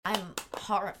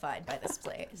horrified by this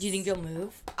place. Do you think you'll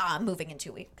move? I'm moving in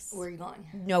 2 weeks. Where are you going?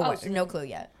 No clue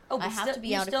yet. Oh, but I have to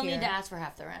be out of here. You still need to ask for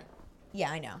half the rent.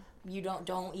 Yeah, I know. You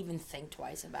don't even think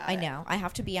twice about it. I know. I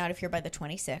have to be out of here by the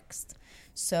 26th.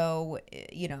 So,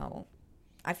 you know,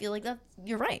 I feel like that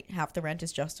you're right. Half the rent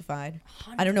is justified.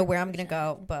 100%. I don't know where I'm going to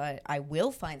go, but I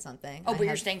will find something. Oh, but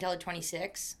you're staying till the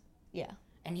 26th? Yeah.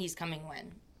 And he's coming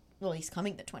when? Well, he's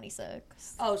coming the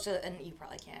 26th. Oh, so and you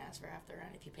probably can't ask for half the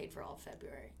rent if you paid for all of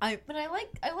February. But I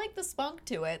like the spunk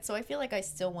to it, so I feel like I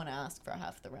still want to ask for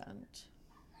half the rent.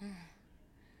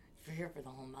 If you're here for the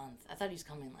whole month. I thought he was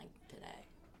coming like today.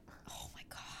 Oh my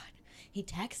god. He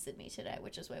texted me today,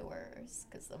 which is way worse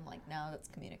because I'm like, no, that's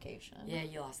communication. Yeah,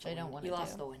 you lost. I don't want to. You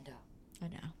lost the window. I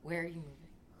know. Where are you moving?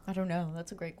 I don't know.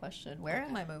 That's a great question. Where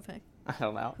am I moving? I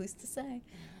don't know. Who's to say?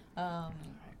 Are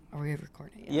we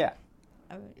recording? Yeah.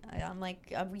 I'm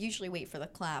like, I usually wait for the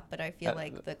clap, but I feel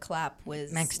like the clap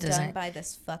was doesn't. done by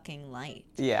this fucking light.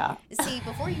 Yeah. See,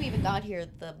 before you even got here,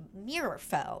 the mirror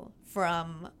fell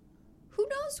from who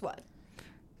knows what.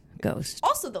 Ghost.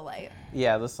 Also the light.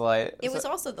 Yeah, this light. It was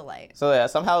also the light. So yeah,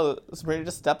 somehow Sabrina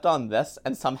just stepped on this,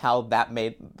 and somehow that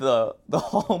made the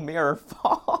whole mirror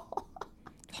fall.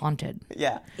 Haunted.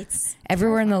 Yeah. It's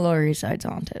everywhere in the Lower East Side's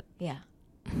haunted. Yeah.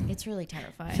 It's really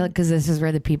terrifying. I feel like because this is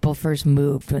where the people first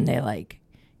moved when they like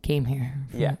came here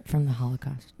from the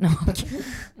Holocaust. No.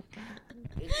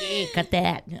 Cut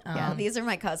that. Yeah, these are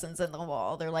my cousins in the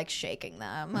wall. They're like shaking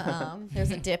them.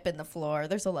 There's a dip in the floor.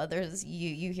 There's a lot. There's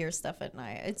you hear stuff at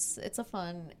night. It's a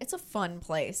fun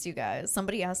place, you guys.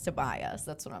 Somebody has to buy us.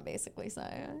 That's what I'm basically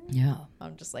saying. Yeah,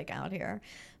 I'm just like out here,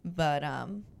 but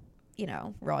you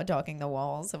know, raw dogging the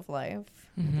walls of life.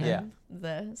 Mm-hmm. Yeah.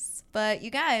 This, but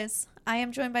you guys, I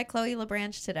am joined by Chloe La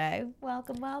Branche today.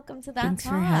 Welcome to That's Thanks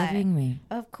Hot. for having me.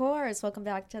 Of course. Welcome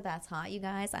back to That's Hot, you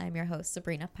guys. I am your host,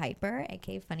 Sabrina Piper,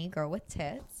 aka Funny Girl with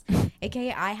Tits,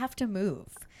 aka I have to move.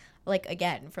 Like,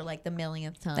 again, for like the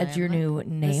millionth time. That's your new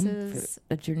name?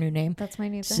 That's your new name? That's my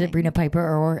new thing. Sabrina Piper,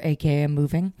 or aka I'm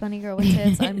moving? Funny Girl with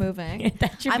Tits, I'm moving.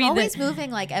 I'm always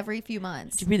moving like every few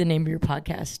months. Should be the name of your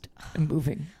podcast. I'm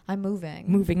moving. I'm moving.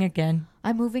 Moving again.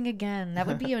 I'm moving again. That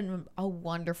would be a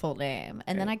wonderful name.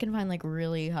 And then I can find like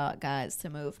really hot guys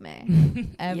to move me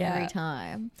every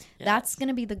time. Yes. That's going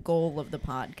to be the goal of the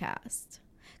podcast.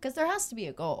 Because there has to be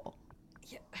a goal.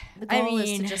 Yeah. The goal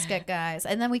is to just get guys.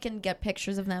 And then we can get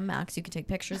pictures of them. Max, you can take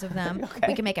pictures of them. Okay.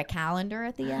 We can make a calendar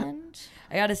at the end.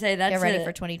 I got to say, that's get ready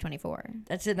for 2024.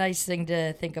 That's a nice thing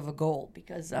to think of a goal.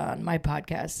 Because on my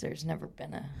podcast, there's never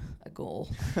been a goal.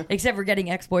 Except for getting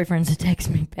ex-boyfriends to text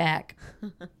me back.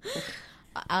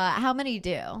 How many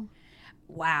do?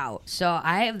 Wow. So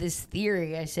I have this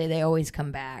theory. I say they always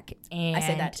come back. And I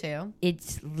say that too.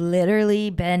 It's literally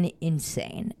been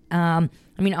insane. I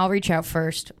mean, I'll reach out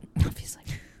first, obviously,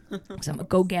 because I'm a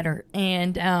go-getter.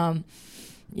 And,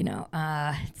 you know,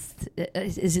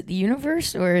 is it the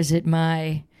universe or is it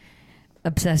my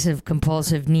obsessive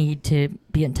compulsive need to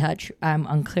be in touch? I'm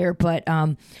unclear. But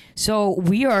so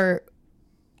we are...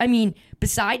 I mean,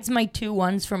 besides my two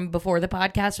ones from before the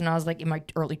podcast when I was like in my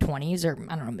early 20s or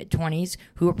I don't know, mid 20s,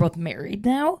 who are both married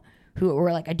now, who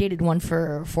were like, I dated one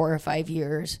for 4 or 5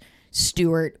 years.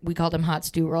 Stuart, we called him Hot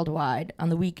Stew Worldwide. On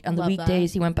the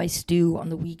weekdays, he went by Stew. On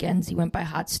the weekends, he went by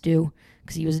Hot Stew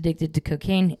because he was addicted to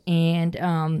cocaine.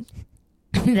 And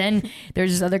then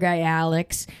there's this other guy,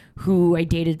 Alex, who I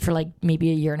dated for like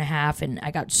maybe a year and a half, and I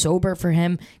got sober for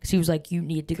him because he was like, "You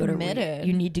need to go to rehab.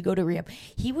 You need to go to rehab."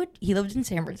 He lived in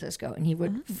San Francisco, and he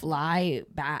would fly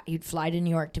back. He'd fly to New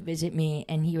York to visit me,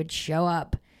 and he would show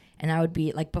up, and I would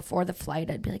be like, before the flight,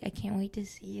 I'd be like, "I can't wait to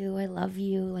see you. I love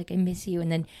you. Like I miss you."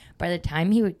 And then by the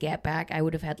time he would get back, I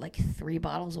would have had like 3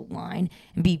 bottles of wine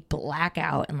and be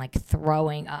blackout and like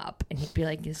throwing up, and he'd be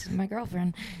like, "This is my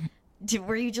girlfriend."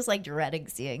 Were you just like dreading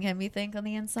seeing him, you think, on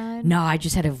the inside? No, I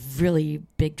just had a really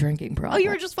big drinking problem. Oh, you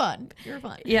were just fun. You were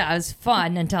fun. Yeah, it was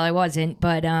fun until I wasn't.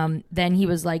 But then he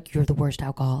was like, "You're the worst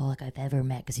alcoholic I've ever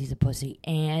met," because he's a pussy.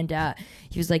 And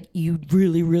he was like, "You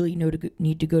really, really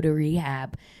need to go to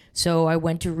rehab." So I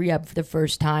went to rehab for the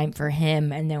first time for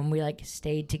him. And then we like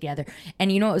stayed together.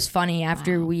 And you know, it was funny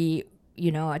after we,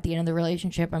 you know, at the end of the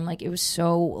relationship, I'm like, it was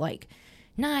so like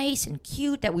nice and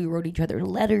cute that we wrote each other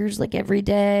letters like every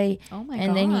day. Oh my god.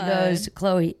 And then he goes,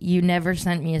 "Chloe, you never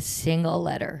sent me a single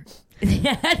letter."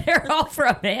 They're all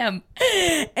from him.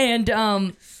 And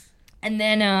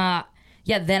then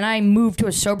then I moved to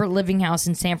a sober living house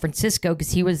in San Francisco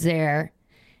because he was there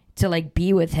to like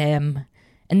be with him.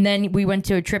 And then we went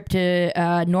to a trip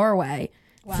to Norway.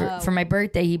 Wow. For my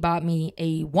birthday. He bought me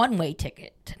a one-way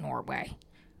ticket to Norway,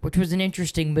 which was an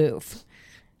interesting move.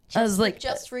 I was like,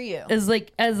 just for you. As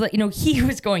like, he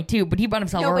was going too, but he bought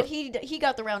himself. No, but he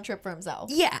got the round trip for himself.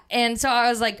 Yeah, and so I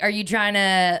was like, "Are you trying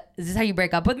to? Is this how you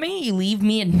break up with me? You leave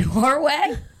me in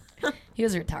Norway?" He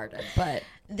was retarded, but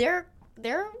there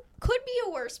could be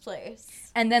a worse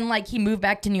place. And then like he moved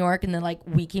back to New York, and then like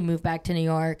he moved back to New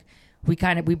York. We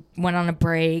went on a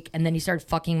break, and then he started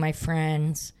fucking my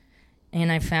friends. And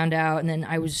I found out, and then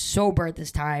I was sober at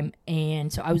this time,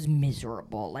 and so I was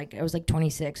miserable. Like, I was like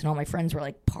 26, and all my friends were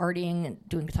like partying and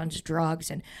doing tons of drugs,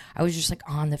 and I was just like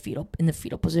in the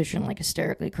fetal position, like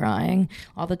hysterically crying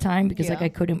all the time because like I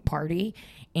couldn't party.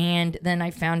 And then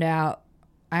I found out,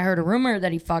 I heard a rumor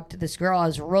that he fucked this girl I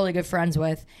was really good friends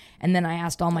with, and then I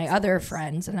asked all my other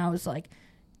friends, and I was like,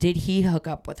 did he hook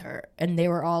up with her? And they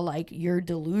were all like, you're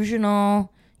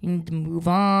delusional, you need to move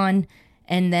on.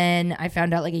 And then I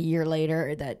found out like a year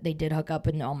later that they did hook up,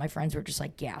 and all my friends were just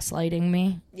like gaslighting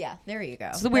me. Yeah, there you go.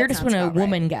 It's the weirdest when a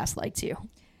woman gaslights you.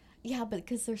 Yeah, but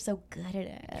because they're so good at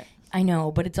it. I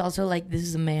know, but it's also like, this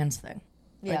is a man's thing.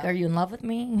 Yeah. Like, are you in love with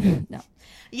me? No.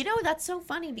 You know, that's so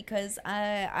funny because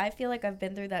I feel like I've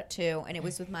been through that too, and it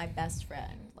was with my best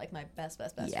friend, like my best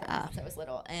friend since I was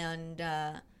little, and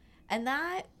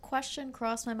that question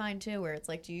crossed my mind too, where it's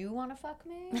like, do you want to fuck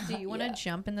me? Do you want to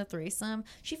jump in the threesome?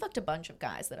 She fucked a bunch of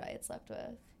guys that I had slept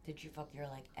with. Did you fuck your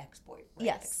like ex-boyfriend?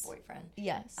 Yes. Ex-boyfriend?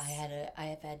 Yes. I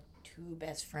have had two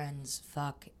best friends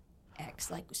fuck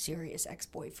serious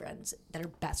ex-boyfriends that are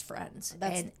best friends.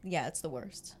 It's the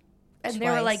worst. And they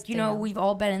were like, we've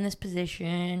all been in this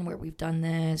position where we've done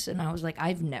this, and I was like,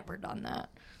 I've never done that.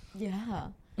 Yeah.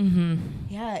 Mm-hmm.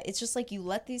 Yeah, it's just like you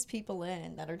let these people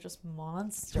in that are just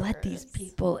monsters. Let these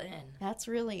people in. That's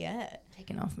really it.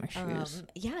 Taking off my shoes.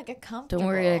 Yeah, get comfortable. Don't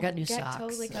worry, I got new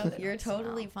socks. You're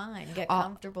totally fine. Get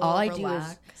comfortable. All I relax.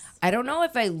 do is, I don't know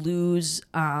if I lose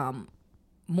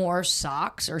more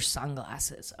socks or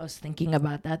sunglasses. I was thinking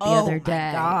about that the other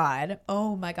day.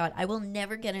 Oh my god! I will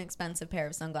never get an expensive pair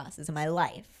of sunglasses in my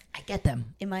life. I get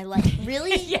them in my life.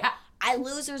 Really? Yeah. I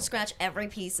lose or scratch every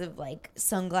piece of like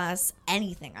sunglass,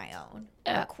 anything I own,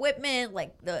 equipment,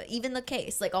 like even the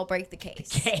case. Like I'll break the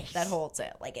case that holds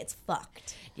it. Like it's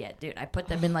fucked. Yeah, dude. I put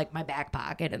them in like my back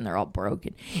pocket and they're all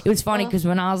broken. It was funny because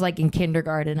when I was like in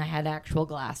kindergarten, I had actual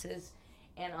glasses,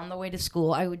 and on the way to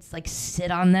school, I would like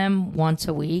sit on them once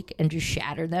a week and just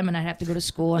shatter them, and I'd have to go to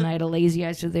school, and I had a lazy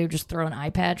eye, so they would just throw an eye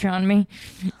patch on me.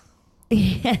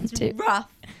 It's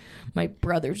rough. My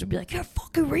brothers would be like, "You're a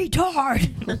fucking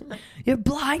retard. You're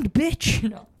blind, bitch."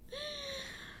 No.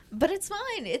 But it's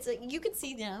fine. You can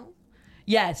see now.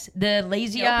 Yes, the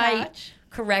lazy eye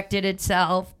corrected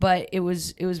itself, but it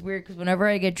was weird because whenever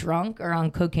I get drunk or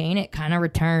on cocaine, it kind of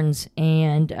returns.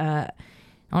 And I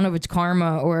don't know if it's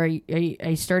karma or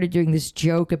I started doing this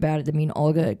joke about it that me and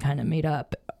Olga kind of made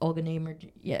up. Olga Namer,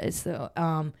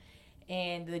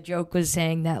 and the joke was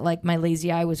saying that, like, my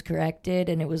lazy eye was corrected,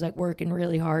 and it was, like, working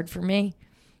really hard for me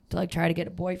to, like, try to get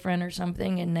a boyfriend or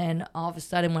something. And then all of a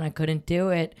sudden, when I couldn't do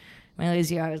it, my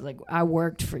lazy eye was like, I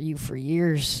worked for you for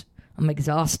years. I'm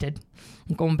exhausted.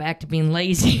 I'm going back to being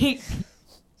lazy.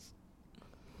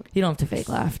 You don't have to fake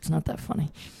laugh. It's not that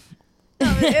funny. No,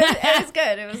 it was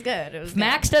good. It was good. If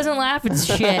Max doesn't laugh, it's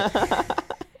shit.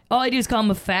 All I do is call him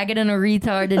a faggot and a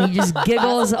retard, and he just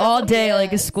giggles all day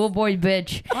like a schoolboy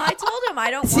bitch. Well, I told him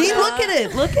I don't want to... See, look at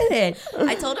it. Look at it.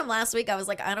 I told him last week, I was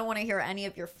like, I don't want to hear any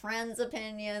of your friends'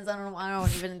 opinions. I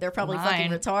don't even... They're probably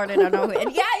fucking retarded. I don't know who...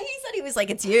 And yeah, he said, he was like,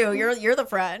 it's you. You're the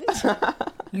friend.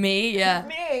 Me? Yeah.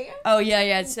 Me. Oh,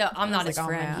 yeah. So I'm not his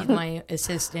friend. He's my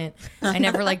assistant. I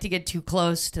never like to get too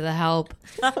close to the help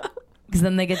because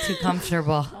then they get too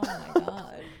comfortable. Oh, my God.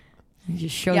 He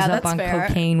just shows up on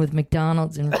cocaine with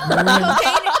McDonald's and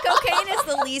cocaine is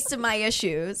the least of my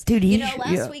issues. Dude,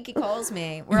 last week he calls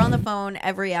me. We're on the phone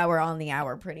every hour on the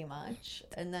hour, pretty much,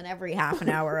 and then every half an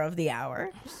hour of the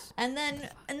hour, and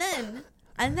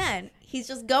then he's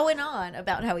just going on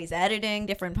about how he's editing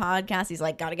different podcasts. He's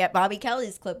like, gotta get Bobby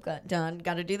Kelly's clip done.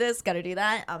 Gotta do this. Gotta do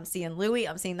that. I'm seeing Louis.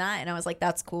 I'm seeing that. And I was like,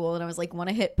 that's cool. And I was like, want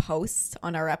to hit post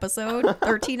on our episode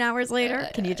 13 hours later?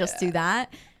 Can you just do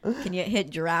that? Can you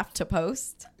hit giraffe to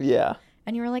post? Yeah.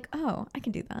 And you were like, oh, I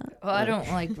can do that. Well, I don't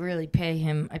like really pay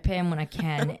him. I pay him when I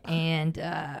can. And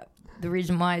the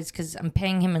reason why is because I'm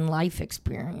paying him in life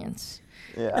experience.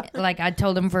 Yeah. Like I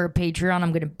told him for a Patreon,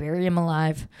 I'm going to bury him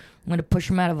alive. I'm going to push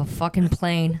him out of a fucking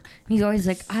plane. And he's always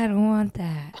like, I don't want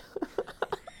that.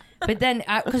 But then,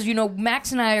 because,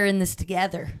 Max and I are in this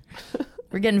together.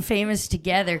 We're getting famous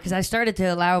together because I started to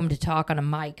allow him to talk on a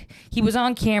mic. He was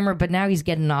on camera, but now he's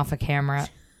getting off a camera.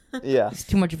 Yeah. He's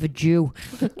too much of a Jew.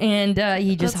 And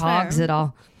he just hogs it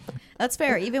all. That's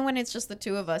fair. Even when it's just the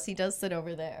two of us, he does sit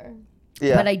over there.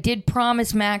 Yeah. But I did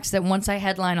promise Max that once I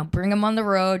headline, I'll bring him on the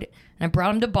road. And I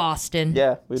brought him to Boston.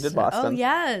 Yeah, we did Boston. Oh,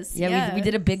 yes. Yeah, we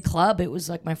did a big club. It was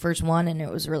like my first one, and it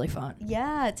was really fun.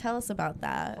 Yeah, tell us about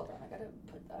that. Hold on, I gotta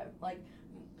put that.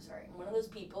 Sorry, I'm one of those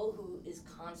people who is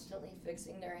constantly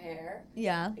fixing their hair.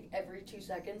 Yeah. Like every 2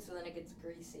 seconds, so then it gets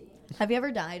greasy. Have you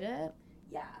ever dyed it?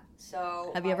 Yeah. So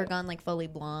have you ever gone like fully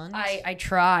blonde? I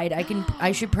tried.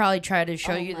 I should probably try to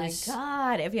show you this. Oh my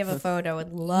god! If you have a photo, I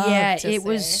would love. Yeah, to it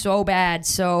was so bad.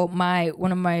 So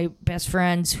one of my best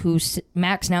friends,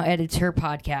 Max now edits her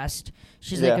podcast.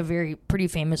 She's like a pretty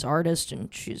famous artist,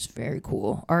 and she's very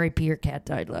cool. R.I.P. Her cat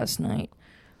died last night.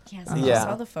 Yes, I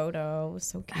saw the photo. It was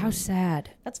so cute. How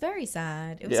sad. That's very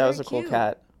sad. It was a cool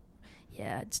cat.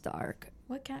 Yeah, it's dark.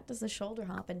 What cat does the shoulder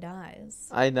hop and dies?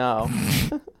 I know.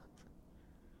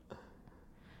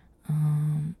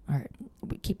 All right,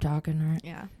 we keep talking, right?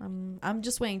 Yeah, I'm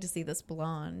just waiting to see this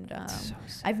blonde. So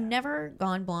I've never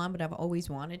gone blonde, but I've always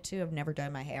wanted to. I've never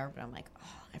dyed my hair, but I'm like,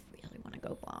 oh, I really want to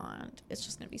go blonde. It's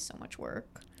just gonna be so much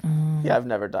work. Yeah, I've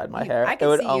never dyed my hair. I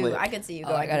could see you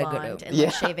going blonde and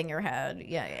like shaving your head.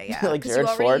 Yeah. Like Jared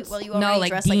Schwartz. Well, you already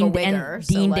dress like a wigger. And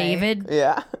Dean David.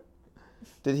 Yeah.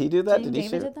 Did he do that? Did he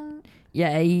did that?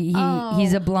 Yeah,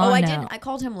 he's a blonde. Oh, I now. did. I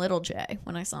called him Little J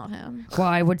when I saw him.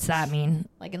 Why? What's that mean?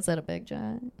 Like instead of Big J,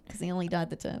 because he only dyed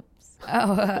the tips.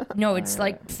 Oh no, it's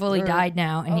like fully dyed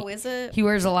now. And is it? He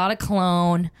wears a lot of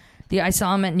cologne. I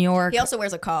saw him at New York. He also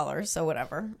wears a collar, so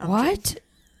whatever. What?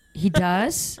 He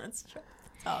does? That's true.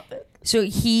 Topic. So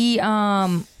he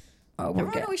everyone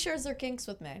always shares their kinks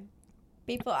with me.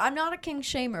 People, I'm not a kink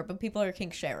shamer, but people are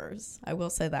kink sharers. I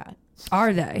will say that.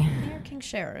 Are they? They are kink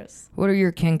sharers. What are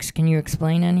your kinks? Can you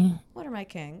explain any? What are my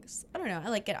kinks? I don't know. I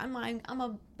like it. I'm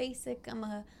a basic.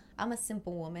 I'm a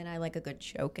simple woman. I like a good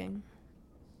choking.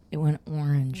 It went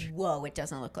orange. Whoa! It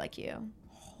doesn't look like you.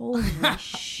 Holy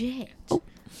shit! Oh.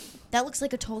 That looks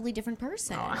like a totally different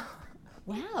person.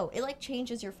 Wow! It like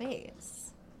changes your face.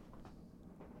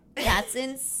 That's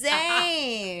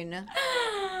insane.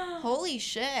 Holy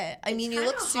shit. I mean, you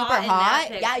look super hot.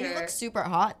 Yeah, you look super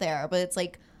hot there, but it's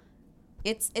like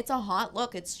it's a hot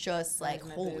look. It's just like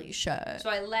holy shit. So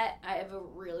I have a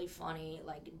really funny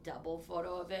like double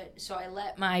photo of it. So I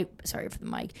let my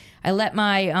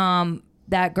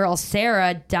that girl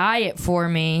Sarah dye it for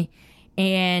me,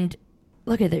 and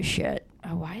look at this shit.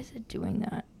 Oh, why is it doing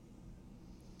that?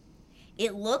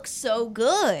 It looks so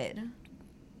good.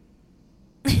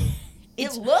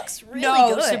 It looks really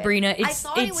good. Sabrina, I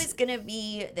thought it was going to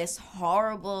be this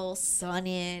horrible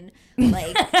sun-in,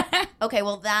 like, okay,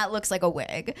 well, that looks like a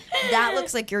wig. That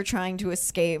looks like you're trying to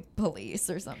escape police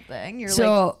or something.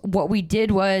 What we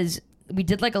did was, we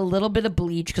did like a little bit of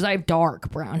bleach, because I have dark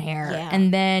brown hair. Yeah.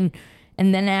 And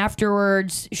then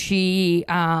afterwards, she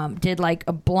did like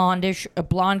a blonde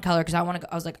color, because I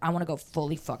was like, I want to go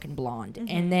fully fucking blonde.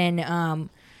 Mm-hmm. And then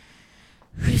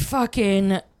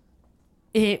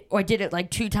I did it like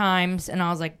 2 times, and I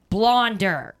was like,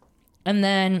 blonder. And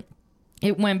then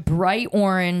it went bright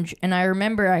orange, and I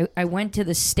remember I went to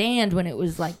the stand when it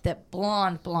was like that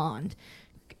blonde.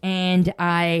 And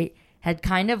I had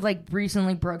kind of like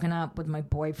recently broken up with my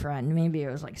boyfriend. Maybe it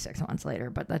was like 6 months later,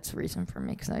 but that's reason for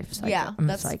me, because I'm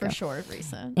that's a psycho. for sure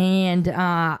reason. And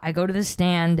I go to the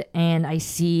stand, and I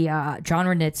see John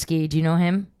Rudnitsky. Do you know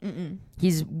him? Mm-mm.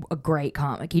 He's a great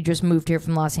comic. He just moved here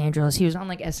from Los Angeles. He was on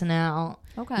like SNL.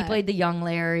 Okay. He played the young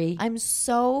Larry. I'm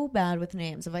so bad with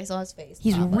names. If I saw his face,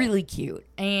 he's really cute.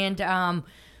 And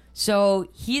so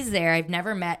he's there. I've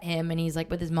never met him, and he's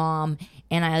like with his mom.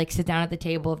 And I like sit down at the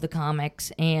table of the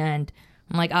comics, and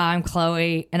I'm like, I'm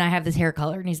Chloe, and I have this hair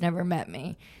color, and he's never met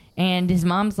me. And his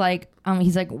mom's like,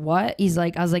 he's like, what? He's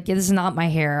like, I was like, yeah, this is not my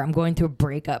hair. I'm going through a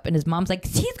breakup. And his mom's like,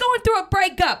 he's going through a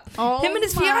breakup. Oh, him and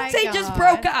his fiance just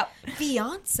broke up.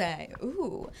 Fiance.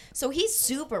 Ooh. So he's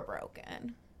super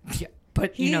broken. Yeah.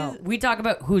 But, we talk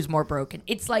about who's more broken.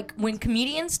 It's like when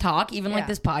comedians talk, even like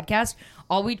this podcast,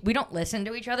 we don't listen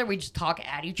to each other. We just talk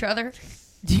at each other.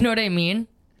 Do you know what I mean?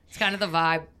 It's kind of the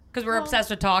vibe. Because we're obsessed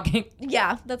with talking.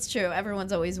 Yeah, that's true.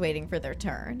 Everyone's always waiting for their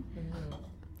turn. Mm-hmm.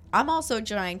 I'm also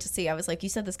trying to see. I was like, you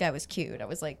said this guy was cute. I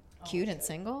was like, cute and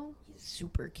single? He's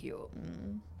super cute.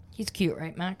 Mm. He's cute,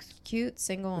 right, Max? Cute,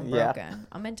 single, and broken.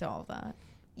 I'm into all of that.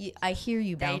 I hear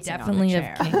you bouncing they definitely on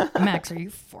the chair. have Max, are you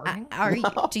farting?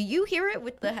 No. Do you hear it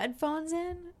with the headphones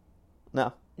in?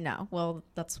 No. No. Well,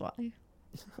 that's why.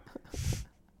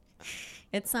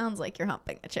 It sounds like you're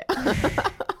humping the chair.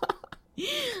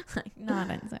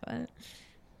 Not into it.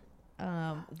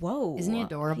 Whoa. Isn't he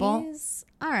adorable?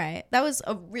 All right. That was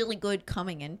a really good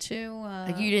coming into.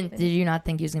 Like did you not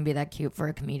think he was going to be that cute for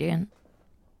a comedian?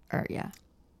 Or, yeah.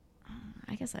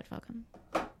 I guess I'd fuck him.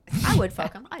 I would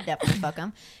fuck him. I'd definitely fuck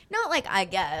him. Not like I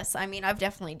guess. I mean, I've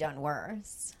definitely done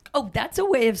worse. Oh, that's a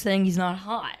way of saying he's not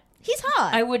hot. He's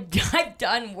hot. I've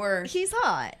done worse. He's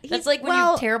hot. That's like when you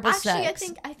have terrible actually,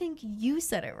 sex. I think you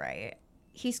said it right.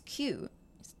 He's cute.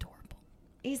 He's adorable.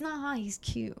 He's not hot. He's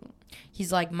cute.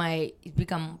 He's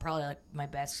become probably like my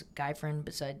best guy friend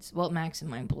besides, Max is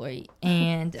my employee.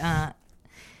 And, I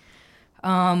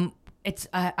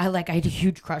had a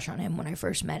huge crush on him when I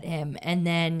first met him. And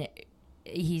then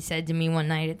he said to me one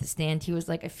night at the stand, he was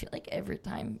like, I feel like every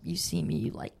time you see me,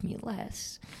 you like me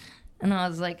less. And I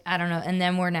was like, I don't know. And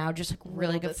then we're now just like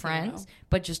really good friends.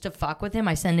 But just to fuck with him,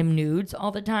 I send him nudes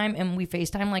all the time. And we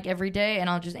FaceTime like every day. And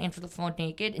I'll just answer the phone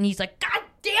naked. And he's like, God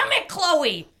damn it,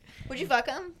 Chloe. Would you fuck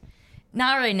him?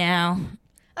 Not right now.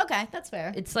 Okay, that's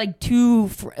fair. It's like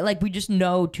we just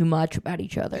know too much about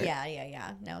each other.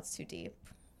 Yeah. Now it's too deep.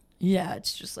 Yeah,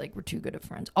 it's just like we're too good of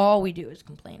friends. All we do is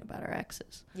complain about our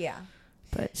exes. Yeah.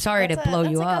 But sorry to blow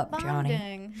you up, good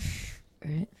Johnny.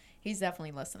 Right? He's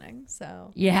definitely listening,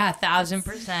 so. Yeah,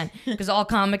 1,000%. Because all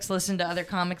comics listen to other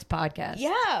comics podcasts.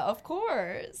 Yeah, of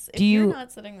course. If you're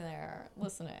not sitting there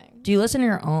listening. Do you listen to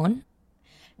your own?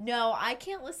 No, I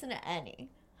can't listen to any.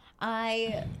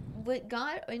 I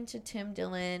got into Tim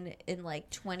Dillon in like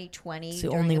 2020. It's the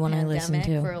during only the one I listen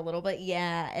to. for a little bit.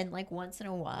 Yeah, and like once in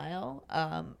a while,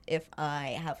 if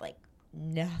I have like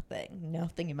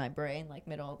nothing in my brain, like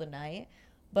middle of the night.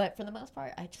 But for the most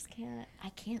part, I just can't. I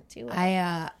can't do it.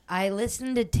 I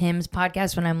listen to Tim's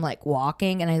podcast when I'm like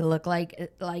walking, and I look like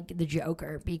the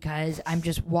Joker because I'm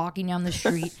just walking down the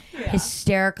street,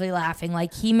 hysterically laughing.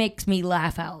 Like he makes me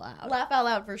laugh out loud. Laugh out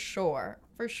loud for sure.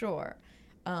 For sure.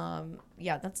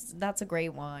 Yeah, that's a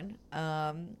great one.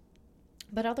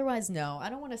 But otherwise, no, I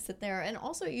don't want to sit there. And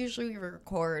also, usually we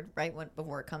record right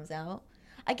before it comes out.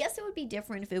 I guess it would be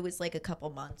different if it was like a couple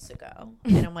months ago.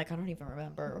 And I'm like, I don't even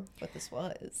remember what this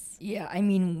was. Yeah, I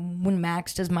mean, when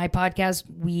Max does my podcast,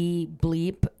 we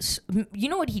bleep. You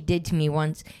know what he did to me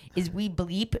once is we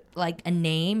bleep like a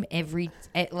name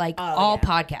all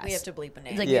podcasts. We have to bleep a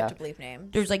name. Like, we have to bleep names.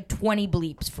 There's like 20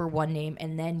 bleeps for one name,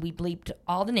 and then we bleeped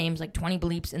all the names, like 20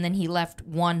 bleeps, and then he left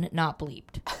one not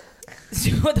bleeped. So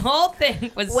the whole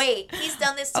thing was he's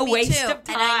done this to a me waste too, of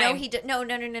time. and I know he did. No.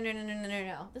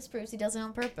 This proves he does it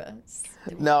on purpose.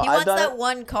 No, he wants that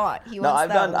one caught.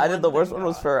 I did the worst one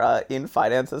was for In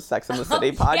Finance's Sex and the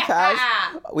City podcast.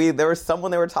 Yeah. There was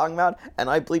someone they were talking about, and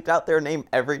I bleeped out their name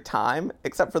every time,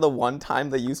 except for the one time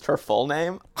they used her full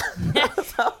name.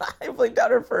 So I bleeped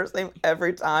out her first name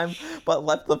every time, but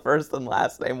left the first and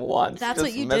last name once. That's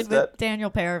what you did with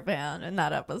Daniel Paravan in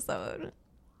that episode.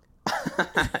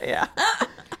 Yeah.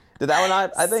 Did that one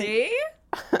not? I think. See?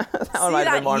 That one might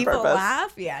have been more on purpose.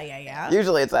 Laugh? Yeah.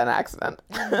 Usually it's an accident.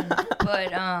 But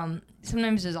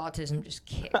sometimes his autism just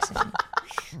kicks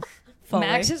in.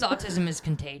 Max's autism is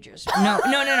contagious. No.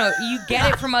 You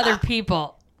get it from other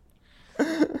people.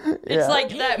 It's like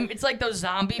that. It's like those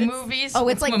zombie movies. Oh,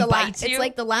 it's like it's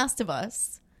like The Last of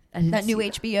Us. That new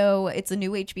HBO. It's a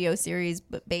new HBO series,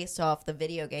 but based off the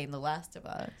video game The Last of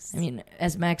Us. I mean,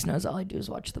 as Max knows, all I do is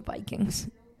watch the Vikings.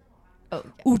 Oh,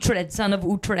 Uhtred, son of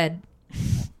Uhtred.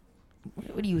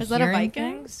 What are you? Is that a Viking?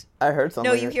 Things? I heard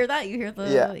something. No, you hear that? You hear the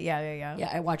yeah. Yeah,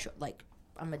 I watch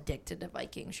I'm addicted to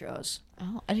Viking shows.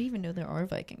 Oh, I didn't even know there are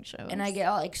Viking shows. And I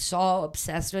get so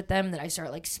obsessed with them that I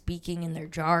start speaking in their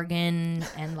jargon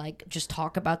and just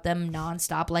talk about them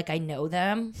nonstop like I know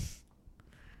them.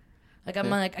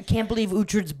 I'm I can't believe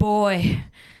Uhtred's boy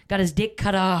got his dick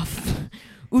cut off.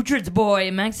 Uhtred's boy.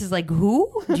 And Max is like,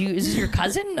 who? Is this your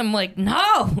cousin? I'm like,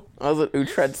 no. Was it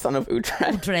Uhtred, son of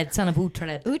Uhtred? Uhtred, son of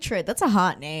Uhtred. Uhtred, that's a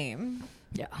hot name.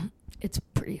 Yeah, it's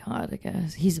pretty hot, I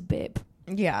guess. He's a babe.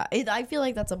 Yeah, I feel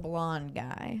like that's a blonde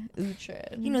guy.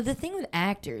 Uhtred. The thing with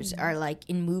actors are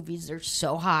in movies, they're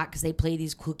so hot because they play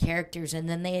these cool characters, and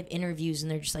then they have interviews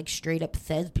and they're just straight up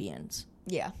thespians.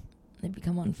 Yeah. They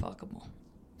become unfuckable.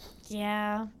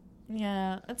 Yeah,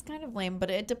 it's kind of lame,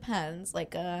 but it depends.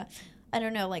 I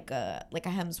don't know, like a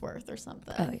Hemsworth or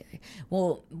something. Oh yeah.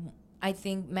 Well, I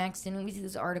think Max, didn't we see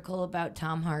this article about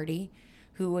Tom Hardy,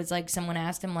 who was someone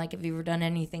asked him have you ever done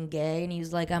anything gay, and he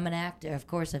was like, I'm an actor. Of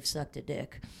course, I've sucked a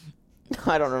dick.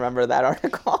 I don't remember that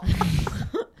article.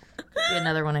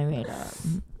 Another one I made up.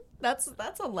 That's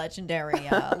a legendary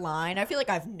line. I feel like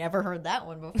I've never heard that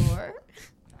one before.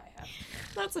 I have.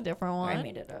 That's a different one. I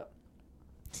made it up.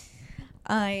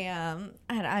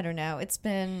 I don't know. It's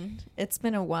been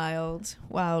a wild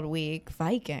week.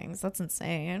 Vikings. That's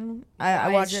insane. I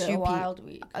watched a wild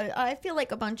week. I feel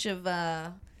like a bunch of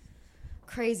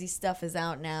crazy stuff is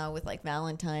out now with like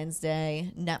Valentine's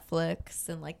Day, Netflix,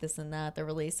 and like this and that they're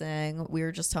releasing. We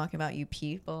were just talking about You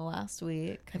People last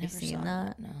week. Have you seen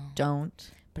that? No.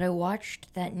 Don't. But I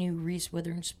watched that new Reese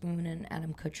Witherspoon and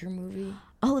Adam Kutcher movie.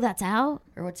 Oh, that's out?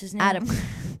 Or what's his name? Adam.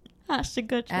 Ashton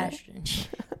Kutcher. Ashton.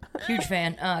 Huge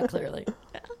fan, clearly.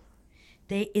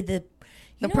 The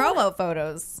promo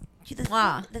photos.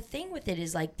 The thing with it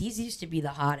is, like, these used to be the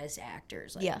hottest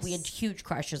actors. Like, Yes. we had huge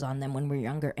crushes on them when we were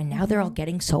younger, and now they're all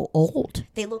getting so old.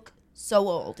 They look so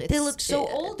old. They look so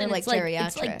old, They're and like it's like, geriatric.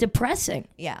 it's like depressing.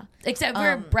 Yeah. Except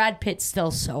for Brad Pitt's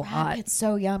still so hot. It's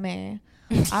so yummy.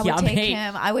 I would take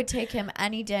him. I would take him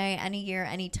any day, any year,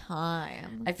 any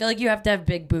time. I feel like you have to have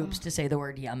big boobs to say the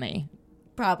word yummy.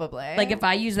 Probably. Like, if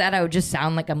I use that, I would just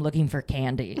sound like I'm looking for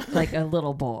candy, like a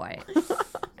little boy.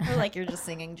 Or like you're just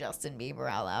singing Justin Bieber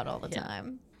out loud all the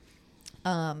time.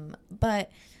 But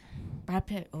Brad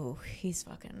Pitt, he's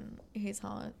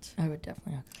hot. I would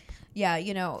definitely. Yeah,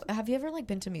 have you ever like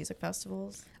been to music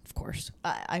festivals? Of course.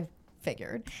 I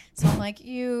figured. So I'm like,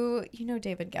 you know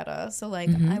David Guetta. So like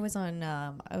I was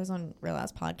on Real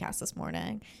Ass Podcast this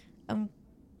morning.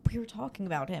 We were talking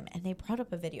about him and they brought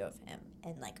up a video of him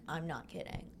and like I'm not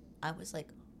kidding. I was like,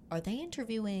 are they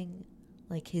interviewing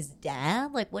like his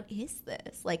dad? Like what is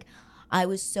this? Like I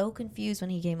was so confused when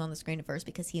he came on the screen at first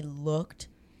because he looked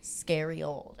scary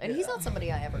old. And he's not somebody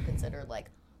I ever considered like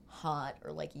hot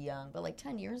or like young, but like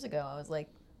 10 years ago I was like,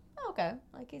 oh, okay,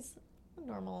 like he's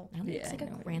normal. Now he looks like a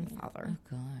grandfather. Oh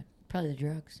God, probably the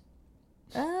drugs.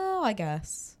 Oh, I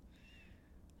guess.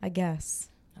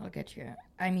 I'll get you.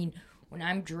 I mean, when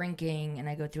I'm drinking and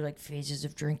I go through like phases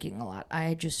of drinking a lot,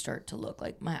 I just start to look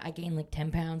like I gain like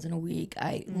 10 pounds in a week.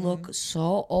 I look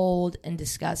so old and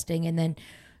disgusting. And then,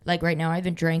 like right now, I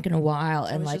haven't drank in a while.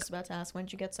 And I was like, just about to ask, when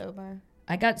did you get sober?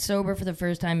 I got sober for the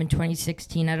first time in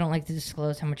 2016. I don't like to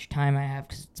disclose how much time I have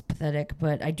because it's pathetic,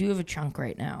 but I do have a chunk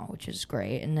right now, which is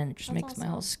great. And then it just makes my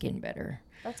whole skin better.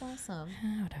 That's awesome.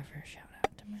 Whatever. Shout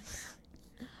out to my.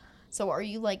 So are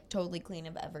you like totally clean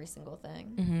of every single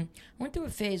thing? Mm-hmm. I went through a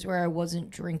phase where I wasn't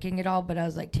drinking at all, but I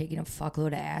was like taking a fuckload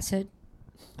of acid.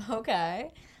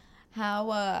 Okay.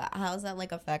 How's that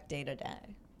like affect day to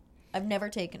day? I've never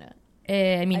taken it.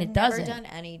 I mean, it doesn't. I've never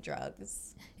done any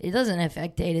drugs. It doesn't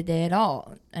affect day to day at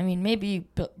all. I mean, maybe you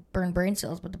burn brain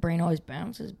cells, but the brain always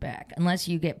bounces back. Unless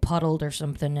you get puddled or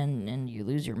something and you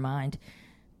lose your mind.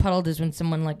 Puddled is when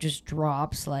someone like just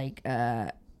drops like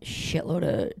a shitload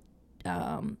of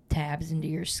tabs into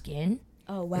your skin.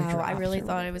 Oh, wow. I really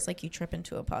thought it was like you trip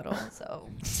into a puddle. So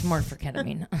it's more for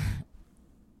ketamine.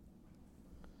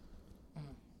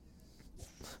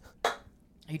 Are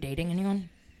you dating anyone?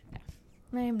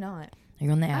 I am not. Are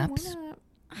you on the apps?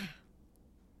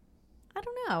 I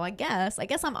don't know. I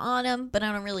guess I'm on them, but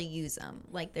I don't really use them.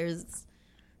 Like there's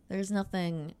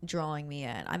nothing drawing me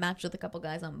in. I matched with a couple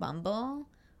guys on Bumble.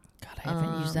 God, I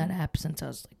haven't used that app since I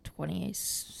was like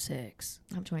 26.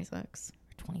 I'm 26.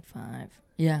 Or 25.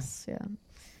 Yes. Yeah.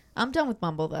 I'm done with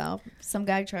Bumble though. Some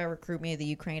guy tried to recruit me to the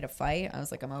Ukraine to fight. I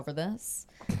was like, I'm over this.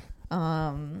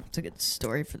 It's a good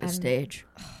story for the stage.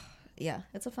 Yeah,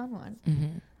 it's a fun one.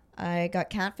 Mm-hmm. I got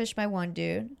catfished by one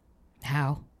dude.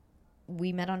 How?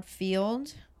 We met on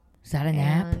Field. Is that an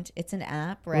app? It's an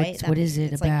app, right? What is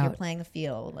it it's about? Like you're playing a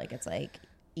field. Like it's like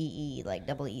EE, like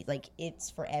double E. Like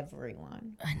it's for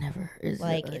everyone. I never.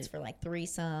 It's for like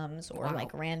threesomes or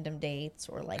like random dates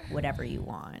or like whatever you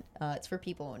want. It's for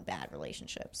people in bad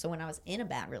relationships. So when I was in a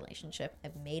bad relationship, I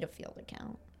made a Field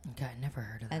account. Okay, I never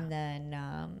heard of that. And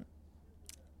then,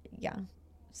 yeah.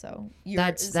 So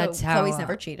that's how Chloe's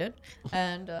never cheated,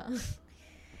 and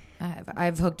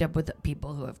I've hooked up with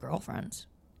people who have girlfriends,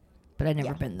 but I've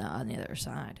never been on the other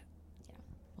side. Yeah,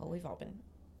 well, we've all been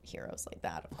heroes like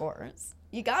that, of course.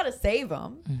 You gotta save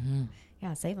them. Mm-hmm.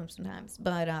 Yeah, save them sometimes.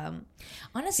 But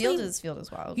honestly, Field is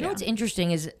wild. You know what's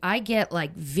interesting is I get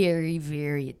like very,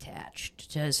 very attached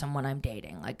to someone I'm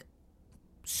dating, like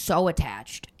so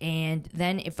attached, and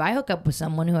then if I hook up with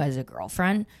someone who has a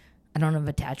girlfriend, I don't have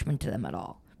attachment to them at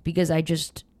all because I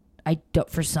don't,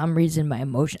 for some reason, my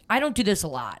emotion. I don't do this a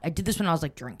lot. I did this when I was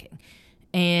like drinking,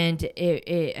 and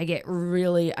I get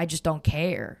really. I just don't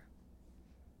care.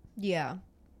 Yeah.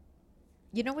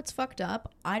 You know what's fucked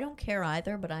up? I don't care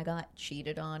either, but I got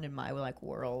cheated on and my like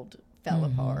world fell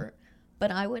apart. But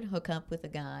I would hook up with a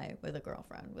guy with a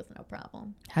girlfriend with no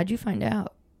problem. How'd you find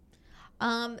out?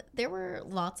 There were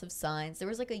lots of signs. There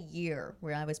was like a year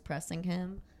where I was pressing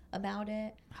him about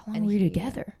it. How long were you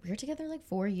together? We were together like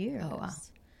 4 years. Oh, wow.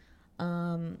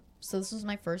 So this was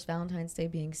my first Valentine's Day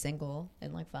being single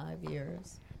in like 5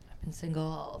 years. I've been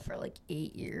single for like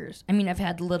 8 years. I mean, I've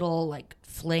had little like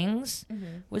flings.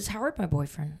 Was Howard my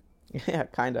boyfriend? Yeah,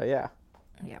 kinda, yeah.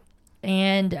 Yeah.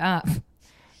 And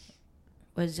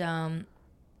was the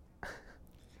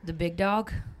big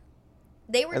dog?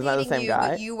 They were Isn't that the dating same you, guy?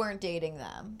 but you weren't dating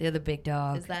them. They're the big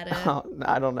dog. Is that it? Oh,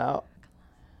 I don't know.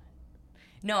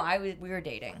 No, we were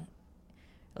dating.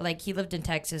 Like, he lived in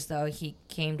Texas, though. He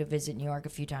came to visit New York a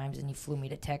few times, and he flew me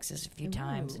to Texas a few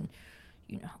times. And,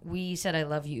 you know, we said I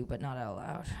love you, but not out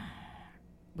loud.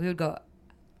 We would go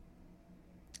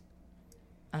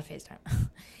on FaceTime.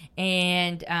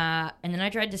 And then I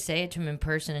tried to say it to him in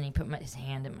person, and he put his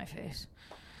hand in my face.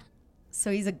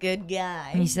 So he's a good guy.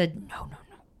 And he said, no.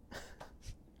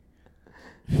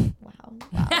 Wow.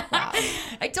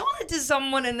 I told it to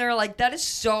someone, and they're like, that is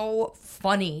so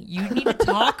funny. You need to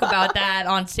talk about that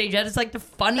on stage. That is like the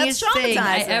funniest That's thing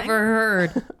I traumatizing. ever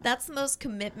heard. That's the most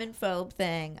commitment phobe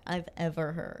thing I've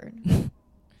ever heard.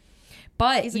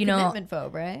 But, He's a you know, commitment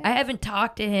phobe, right? I haven't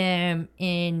talked to him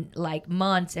in like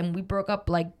months, and we broke up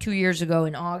like 2 years ago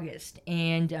in August.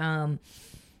 And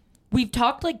we've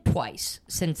talked like twice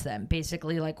since then.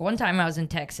 Basically, like one time I was in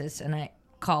Texas, and I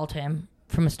called him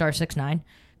from a star 69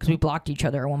 because we blocked each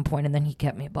other at one point, and then he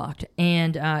kept me blocked.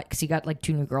 And because he got like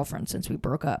 2 new girlfriends since we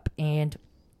broke up. And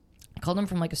I called him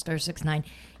from like a star 69,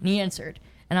 and he answered.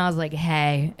 And I was like,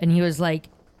 hey. And he was like,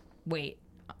 wait,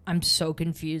 I'm so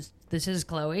confused. This is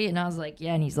Chloe? And I was like,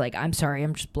 yeah. And he's like, I'm sorry.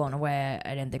 I'm just blown away. I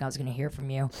didn't think I was going to hear from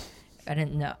you. I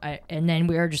didn't know. And then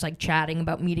we were just like chatting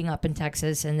about meeting up in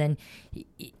Texas. And then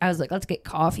I was like, let's get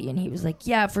coffee. And he was like,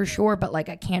 yeah, for sure. But like,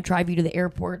 I can't drive you to the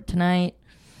airport tonight.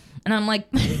 And I'm like,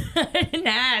 I didn't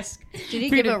ask. Did he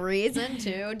give a reason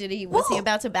too? Was he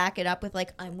about to back it up with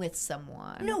like, I'm with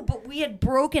someone? No, but we had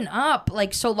broken up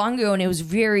like so long ago, and it was a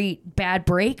very bad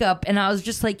breakup. And I was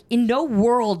just like, in no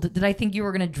world did I think you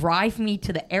were going to drive me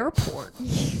to the airport.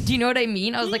 Do you know what I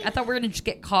mean? I was like, I thought we were going to just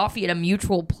get coffee at a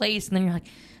mutual place. And then you're like,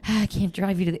 I can't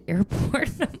drive you to the airport.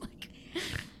 And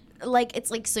I'm like,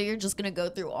 it's like, so you're just going to go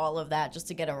through all of that just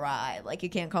to get a ride? Like, you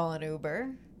can't call an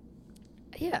Uber?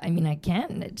 yeah, I mean, I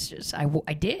can. It's just, I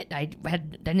did. I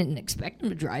didn't expect him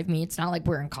to drive me. It's not like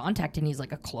we're in contact and he's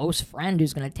like a close friend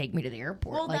who's going to take me to the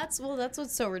airport. Well, like, that's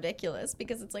what's so ridiculous,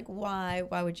 because it's like, why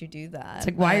would you do that? it's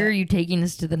like, why are you taking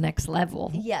this to the next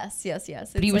level? Yes.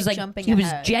 It's But he was like jumping he was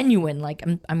ahead. genuine. Like,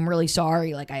 I'm really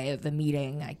sorry. Like, I have a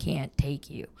meeting. I can't take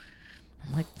you.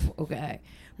 I'm like, okay.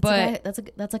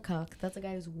 That's a cuck. That's a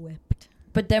guy who's whipped.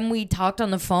 But then we talked on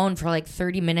the phone for like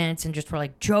 30 minutes and just were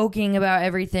like joking about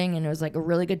everything. And it was like a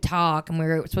really good talk. And we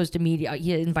were supposed to meet.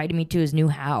 He invited me to his new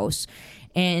house.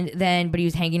 But he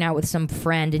was hanging out with some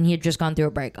friend, and he had just gone through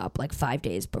a breakup like 5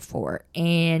 days before.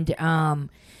 And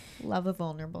Love a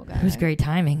vulnerable guy. it was great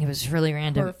timing. It was really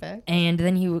random. Perfect. And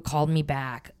then he called me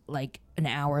back like an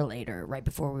hour later, right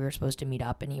before we were supposed to meet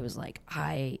up. And he was like,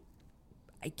 I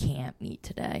can't meet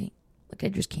today. Like, I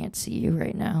just can't see you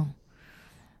right now.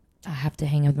 I have to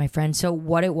hang out with my friend. So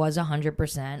what it was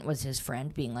 100% was his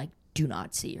friend being like, do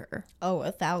not see her. Oh,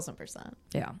 1,000%.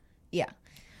 Yeah. Yeah.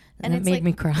 And it it's made like,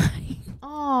 me cry.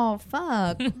 oh,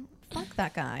 fuck. Fuck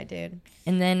that guy, dude.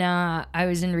 And then I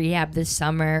was in rehab this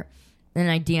summer,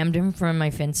 and I DM'd him from my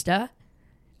Finsta.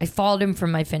 I followed him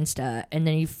from my Finsta, and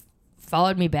then he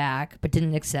followed me back, but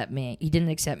didn't accept me. He didn't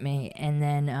accept me. And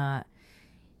then I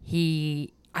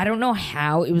don't know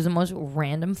how, it was the most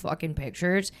random fucking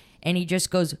pictures, and he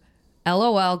just goes,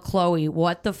 LOL, Chloe,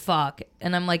 what the fuck?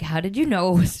 And I'm like, how did you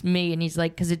know it was me? And he's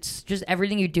like, because it's just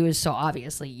everything you do is so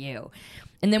obviously you.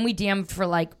 And then we DM'd for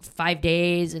like 5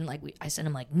 days, and like I sent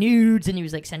him like nudes, and he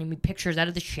was like sending me pictures out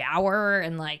of the shower,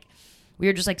 and like we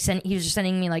were just like he was just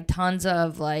sending me like tons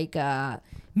of like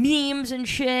memes and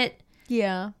shit.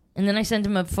 Yeah. And then I sent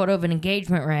him a photo of an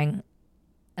engagement ring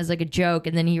as like a joke,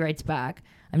 and then he writes back,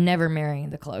 I'm never marrying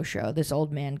the Chloe show. This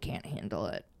old man can't handle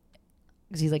it.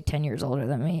 Because he's like 10 years older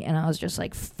than me. And I was just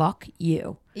like, fuck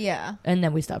you. Yeah. And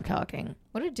then we stopped talking.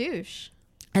 What a douche.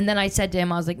 And then I said to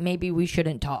him, I was like, maybe we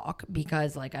shouldn't talk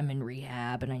because like I'm in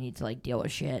rehab and I need to like deal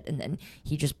with shit. And then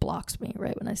he just blocks me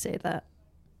right when I say that.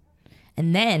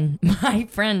 And then my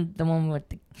friend, the one with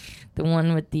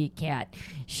the cat,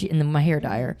 my hair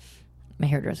dyer, my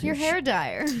hairdresser. Your hair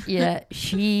dyer. Yeah,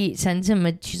 she sends him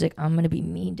she's like, I'm going to be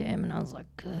mean to him. And I was like,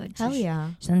 good. Hell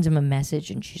yeah. She sends him a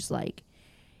message, and she's like,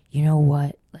 you know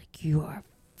what? Like, you are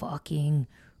fucking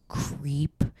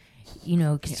creep. You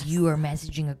know, because you are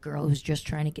messaging a girl who's just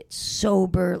trying to get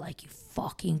sober. Like, you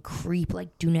fucking creep.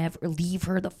 Like, do never leave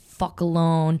her the fuck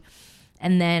alone.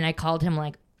 And then I called him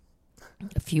like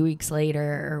a few weeks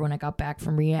later, or when I got back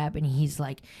from rehab, and he's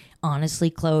like,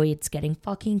 honestly, Chloe, it's getting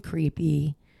fucking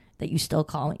creepy that you still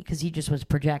call me, because he just was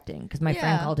projecting, because my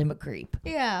friend called him a creep.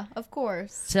 Yeah, of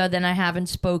course. So then I haven't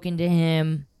spoken to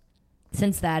him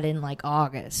since that in like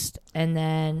August, and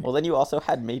then Well, then you also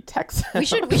had me text him. We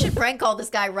should prank call this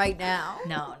guy right now.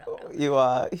 no.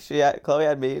 Chloe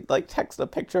had me like text a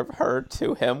picture of her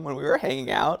to him when we were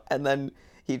hanging out, and then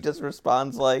he just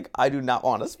responds like, "I do not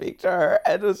want to speak to her,"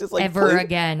 and it was just like Ever "Please."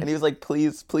 again. And he was like,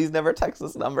 "Please never text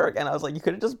this number again." I was like, "You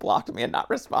could have just blocked me and not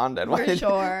responded. Why For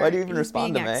sure. Why do you even He's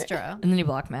respond being to me?" extra. And then you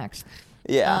block Max.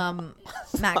 Yeah.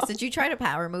 Max, did you try to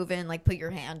power move in, like put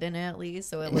your hand in it at least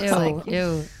so it looks Ew, like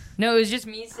ew. No, it was just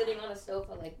me sitting on a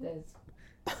sofa like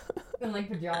this, in like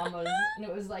pajamas, and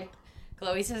it was like,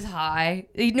 Chloe says hi.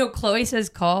 Chloe says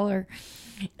call her,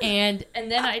 and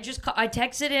then I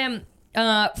texted him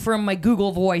from my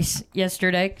Google Voice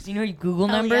yesterday because you Google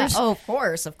numbers. Oh, of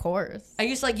course. I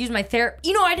used to like use my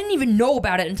therapist. I didn't even know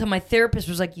about it until my therapist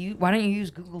was like, "Why don't you use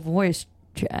Google Voice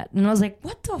chat?" And I was like,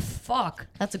 "What the fuck?"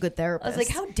 That's a good therapist. I was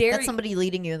like, "How dare That's somebody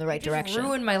leading you in the right just direction."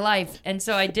 ruined my life." And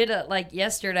so I did it like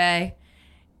yesterday,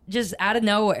 just out of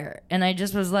nowhere, and I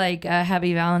just was like,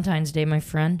 "Happy Valentine's Day, my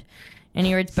friend." And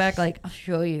he writes back like, "I'll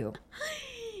show you."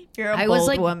 You're a I bold was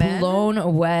like woman. blown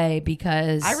away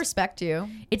because I respect you.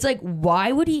 it's like,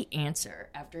 why would he answer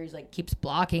after he's like keeps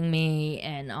blocking me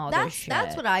and all this shit?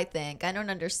 That's what I think. I don't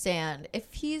understand.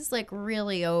 If he's like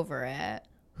really over it,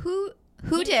 who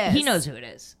did? He knows who it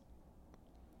is.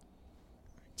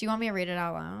 Do you want me to read it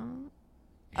out loud?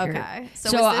 Sure. Okay.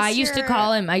 So I used to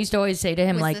call him. I used to always say to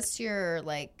him Was like this your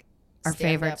like our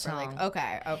favorite stand-up or, song.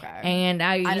 like, okay. And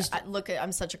I I, used I look at.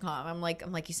 I'm such a calm. I'm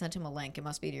like you sent him a link. It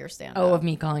must be to your stand. of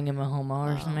me calling him a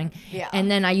homo or something. yeah.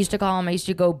 And then I used to call him. I used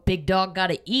to go, "Big dog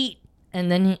gotta eat." And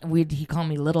then he called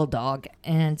me little dog.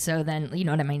 And so then you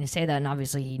know what I mean to say that, and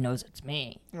obviously he knows it's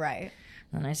me. Right.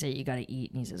 And I say, "You gotta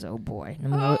eat," and he says, "Oh boy."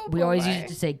 And we Oh, always boy. used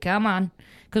to say, "Come on,"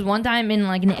 because one time in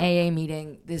like an AA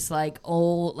meeting, this like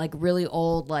old, like really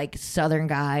old, like Southern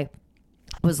guy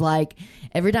was like,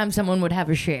 every time someone would have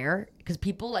a share, because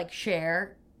people like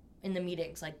share in the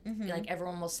meetings, like like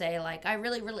everyone will say like, I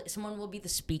really someone will be the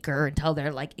speaker and tell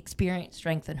their like experience,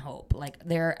 strength, and hope, like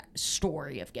their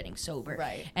story of getting sober,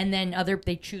 Right. And then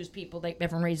they choose people, like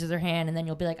everyone raises their hand, and then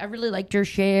you'll be like, I really liked your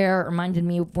share, it reminded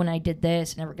me of when I did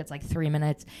this, and everyone gets like 3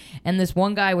 minutes. And this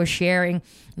one guy was sharing,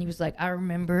 and he was like, I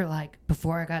remember like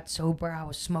before I got sober, I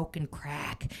was smoking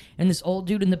crack, and this old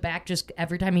dude in the back, just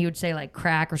every time he would say like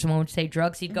crack or someone would say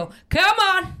drugs, he'd go, come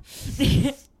on.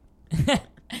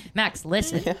 Max,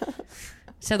 listen. Yeah.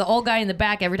 So the old guy in the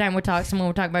back, every time someone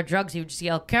would talk about drugs, he would just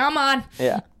yell, come on.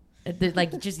 Yeah.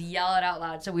 Like, just yell it out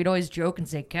loud. So we'd always joke and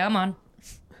say, come on.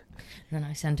 And then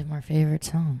I sent him our favorite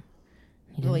song.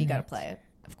 Well, you gotta play it.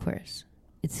 Of course.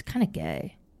 It's kind of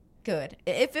gay. Good.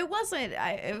 If it wasn't,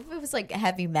 if it was like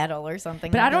heavy metal or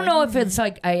something. But I'd I be don't like, know if it's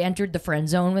like I entered the friend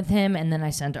zone with him and then I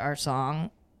sent our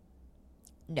song.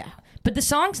 No. But the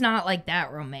song's not like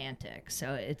that romantic.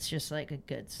 So it's just like a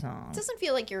good song. It doesn't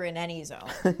feel like you're in any zone.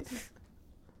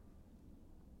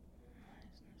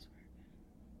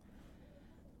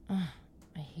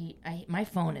 My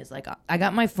phone is like, I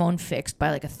got my phone fixed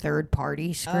by like a third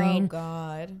party screen. Oh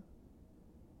God.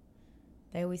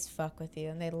 They always fuck with you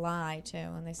and they lie too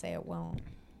and they say it won't.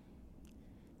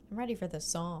 I'm ready for this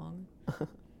song. Dude, I'm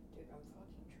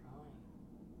fucking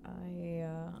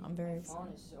trying. I'm very. My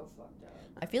phone is so fucked up.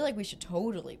 I feel like we should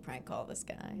totally prank call this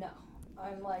guy. No,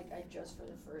 I'm like, I just for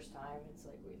the first time, it's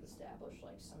like we've established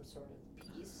like some sort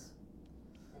of peace,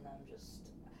 and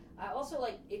I also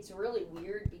like, it's really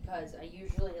weird because I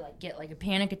usually like get like a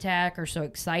panic attack or so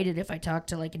excited if I talk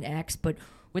to like an ex, but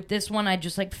with this one I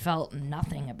just like felt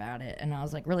nothing about it, and I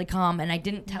was like really calm, and I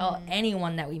didn't tell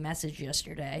anyone that we messaged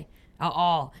yesterday at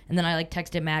all, and then I like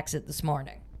texted Max it this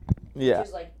morning. Yeah. Which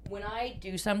is like, when I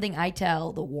do something, I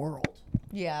tell the world.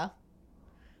 Yeah.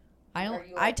 I don't. Are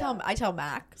you like I tell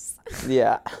Max.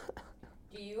 Yeah.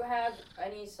 Do you have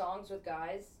any songs with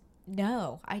guys?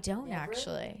 No, I don't Never?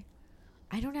 actually.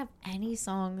 I don't have any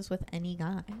songs with any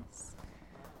guys.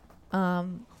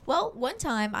 Well, one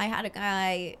time I had a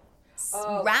guy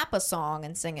rap a song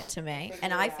and sing it to me,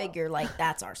 and I figure like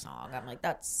that's our song. I'm like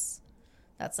that's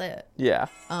it. Yeah.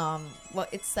 Well,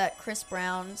 it's that Chris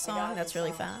Brown song that's really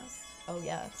song. fast. Oh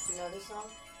yes. Do you know this song?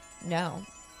 No.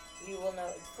 You will know.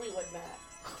 It's Fleetwood Mac.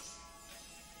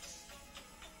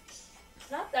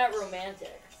 It's not that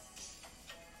romantic,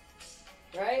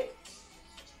 right?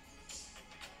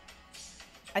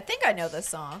 I think I know this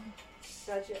song.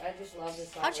 I just love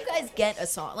this song. How'd you guys get a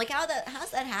song? Like how's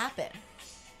that happen?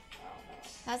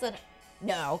 How's that?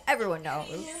 No, everyone knows.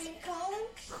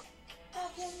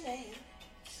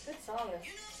 Good song.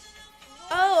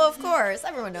 Oh, of course,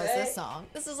 everyone knows Right? this song.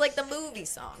 This is like the movie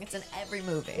song. It's in every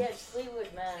movie. Yeah, it's Fleetwood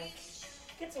Mac.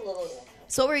 It's a little.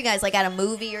 So what were you guys, like, at a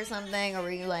movie or something? Or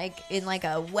were you, like, in, like,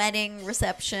 a wedding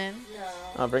reception? No.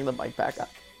 I'll bring the mic back up.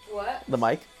 What? The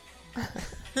mic?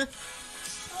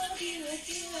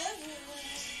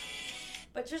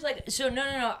 But just like, so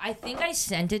no. I think I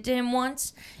sent it to him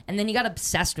once, and then he got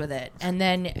obsessed with it. And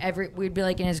then we'd be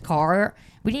like in his car.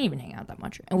 We didn't even hang out that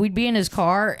much. And we'd be in his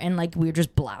car, and like we would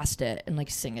just blast it and like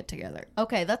sing it together.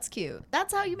 Okay, that's cute.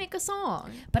 That's how you make a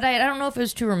song. But I don't know if it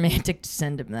was too romantic to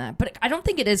send him that. But I don't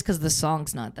think it is because the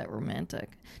song's not that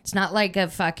romantic. It's not like a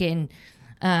fucking.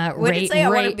 What did it say? I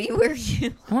want to be where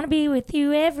you. I want to be with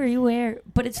you everywhere.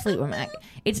 But it's Fleetwood Mac.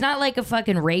 It's not like a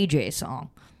fucking Ray J song.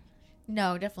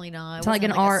 No, definitely not. It's not like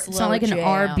an It's not like an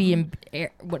Airbnb.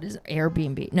 What is it?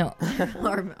 Airbnb? No,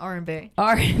 R&B.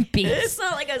 R&B. It's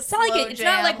not like a. It's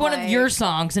not like one of your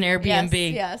songs in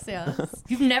Airbnb. Yes.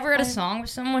 You've never had a song with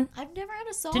someone? I've never had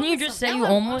a song. Didn't you just say you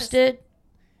almost did?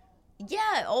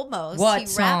 Yeah, almost. What he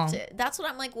song? rapped it. That's what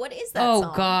I'm like. What is that Oh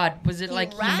song? God, was it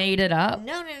he made it up?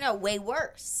 No. Way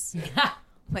worse.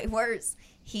 Way worse.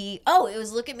 It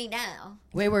was Look at Me Now.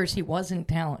 Way worse. He wasn't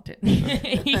talented.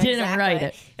 He didn't write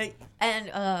it,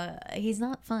 and he's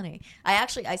not funny. I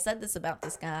said this about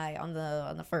this guy on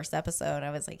the first episode. I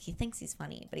was like, he thinks he's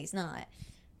funny, but he's not.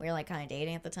 We were like kind of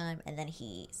dating at the time, and then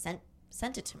he sent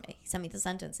it to me. He sent me the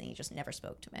sentence, and he just never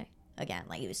spoke to me again.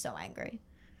 Like he was so angry,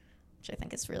 which I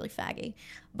think is really faggy,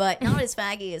 but not as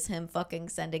faggy as him fucking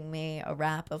sending me a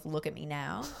rap of "Look at Me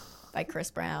Now" by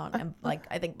Chris Brown and like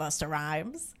I think Busta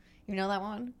Rhymes. You know that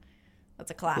one?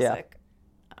 That's a classic.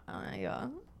 Yeah.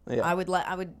 I would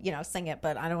sing it,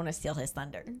 but I don't want to steal his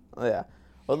thunder. Yeah.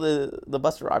 Well, the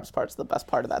Busta Rhymes part's the best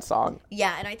part of that song.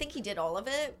 Yeah, and I think he did all of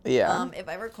it. Yeah. If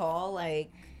I recall,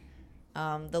 like,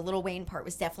 the Lil Wayne part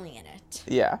was definitely in it.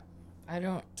 Yeah. I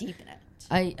don't deep in it.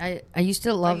 I used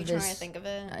to love Are you this. trying to think of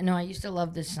it? No, I used to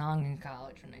love this song in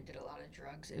college when I did a lot of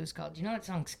drugs. It was called. Do you know that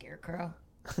song Scarecrow?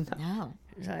 No.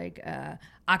 It was like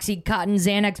Oxycontin,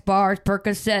 Xanax bars,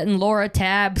 Percocet, and Laura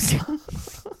tabs.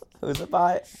 Who's it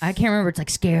by? I can't remember. It's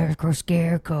like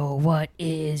Scarecrow. What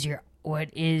is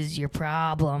your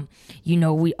problem? You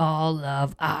know we all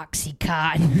love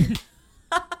Oxycontin.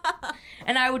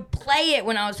 And I would play it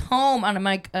when I was home on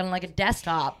like a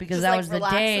desktop because Just that like was the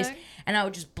relaxing? days. And I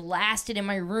would just blast it in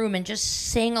my room and just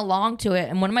sing along to it.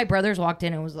 And one of my brothers walked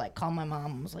in and was like, called my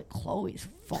mom and was like, Chloe's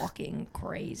fucking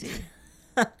crazy.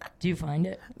 Do you find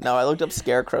it? No, I looked up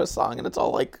Scarecrow song and it's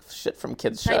all like shit from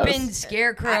kids' shows. Type in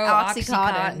Scarecrow,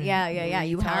 Oxycontin. Yeah.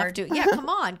 You have Retard. to. Yeah, come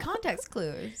on. Context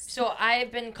clues. So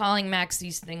I've been calling Max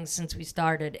these things since we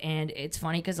started, and it's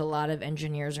funny because a lot of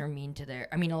engineers are mean to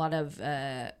a lot of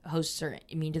hosts are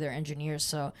mean to their engineers.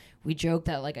 So we joke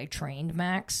that like I trained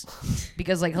Max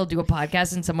because like he'll do a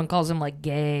podcast and someone calls him like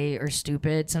gay or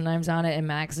stupid sometimes on it, and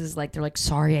Max is like, they're like,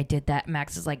 sorry I did that.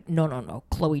 Max is like, no,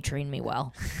 Chloe trained me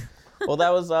well. Well,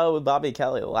 that was with Bobby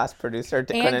Kelly, the last producer.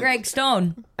 And Greg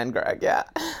Stone. And Greg, yeah.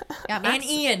 Yeah, Max, and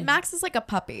Ian. Max is like a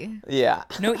puppy. Yeah.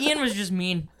 No, Ian was just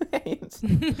mean.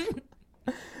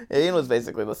 Ian was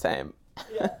basically the same.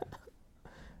 Yeah.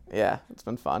 Yeah, it's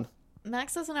been fun.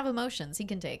 Max doesn't have emotions. He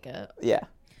can take it. Yeah.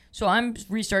 So I'm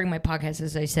restarting my podcast,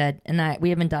 as I said, and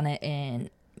we haven't done it in,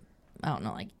 I don't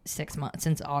know, like 6 months,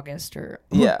 since August or...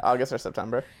 Yeah, August or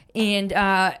September. And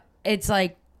it's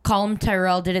like, Colin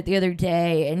Tyrell did it the other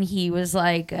day, and he was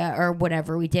like, or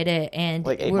whatever, we did it, and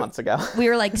like 8 months ago. We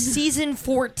were like season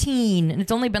 14, and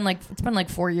it's been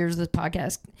 4 years of this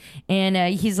podcast,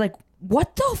 and he's like,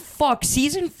 what the fuck,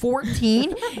 season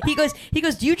 14? he goes,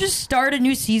 do you just start a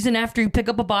new season after you pick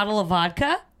up a bottle of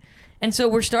vodka? And so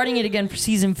we're starting it again for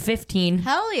season 15.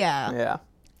 Hell yeah.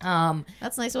 Yeah.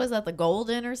 That's nice. Was that the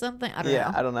Golden or something? I don't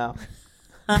know. I don't know.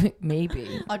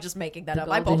 Maybe. I'm just making that up.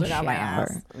 The I pulled it golden out my shower.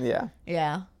 ass. Yeah.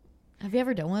 Yeah. Have you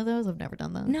ever done one of those? I've never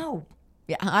done that. No.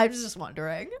 Yeah, I was just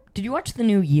wondering. Did you watch the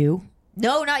new You?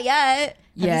 No, not yet.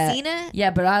 Yeah. Have you seen it? Yeah,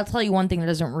 but I'll tell you one thing that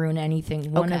doesn't ruin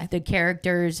anything. One Okay. of the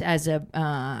characters has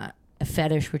a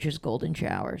fetish, which is golden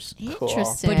showers. Cool.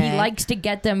 Interesting. But he likes to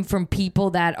get them from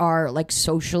people that are like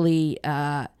socially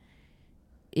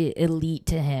elite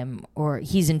to him, or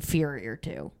he's inferior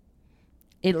to.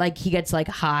 It like he gets like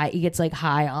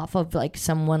high off of like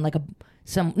someone like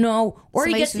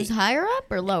Somebody who's higher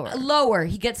up or lower? lower.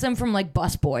 He gets them from like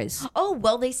busboys. Oh,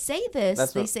 well, they say this.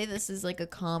 That's Say this is like a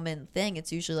common thing.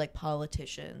 It's usually like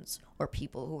politicians or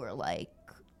people who are like,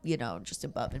 just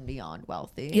above and beyond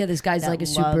wealthy. Yeah, this guy's that like a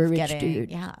super love rich getting-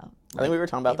 dude. Yeah. I think we were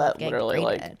talking about They love that getting literally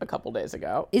like graded. a couple days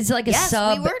ago. It's like a Yes,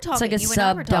 sub. we were talking. It's like a you and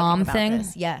I were sub talking dom about thing.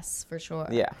 this. Yes, for sure.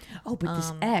 Yeah. Oh, but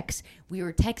this ex, we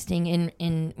were texting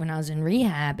in when I was in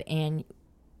rehab, and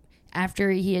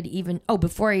after he had even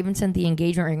before I even sent the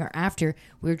engagement ring, or after,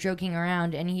 we were joking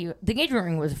around, and the engagement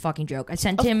ring was a fucking joke. I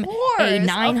sent him a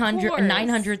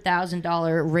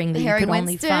 $900,000 ring that you could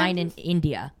only find in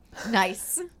India.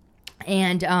 Nice.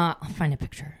 And I'll find a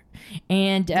picture.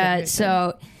 And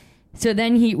so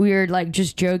then we were like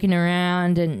just joking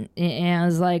around, and I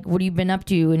was like, "What have you been up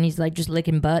to?" And he's like, "Just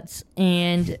licking butts."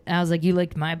 And I was like, "You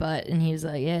licked my butt?" And he was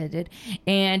like, "Yeah, I did."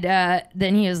 And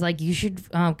then he was like, "You should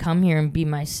come here and be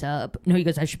my sub." No, he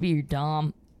goes, "I should be your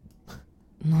dom."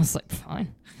 And I was like,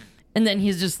 "Fine." And then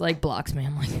he's just like blocks me.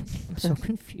 I'm like, I'm so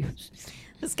confused.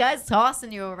 This guy's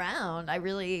tossing you around. I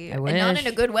wish. And not in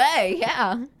a good way.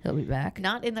 Yeah. He'll be back.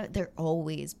 They're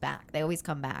always back. They always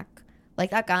come back.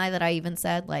 Like that guy that I even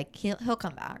said, like he'll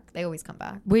come back. They always come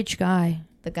back. Which guy?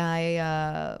 The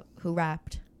guy who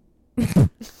rapped. I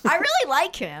really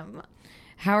like him.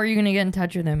 How are you gonna get in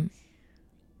touch with him?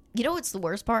 You know what's the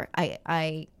worst part?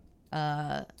 I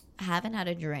haven't had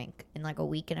a drink in like a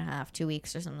week and a half, 2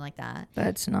 weeks or something like that.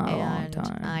 That's not a long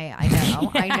time. I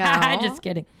know. I know. Just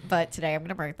kidding. But today I'm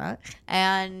gonna break that.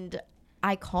 And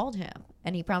I called him,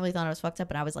 and he probably thought I was fucked up,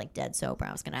 but I was like dead sober.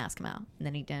 I was gonna ask him out, and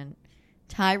then he didn't.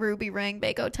 Thai ruby ring.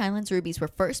 Bako, Thailand's rubies were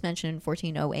first mentioned in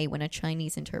 1408 when a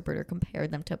Chinese interpreter compared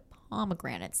them to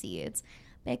pomegranate seeds.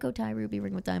 Bako Thai ruby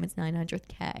ring with diamonds,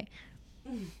 900K.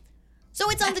 So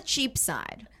it's on the cheap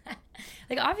side.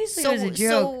 Like, obviously it was a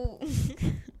joke.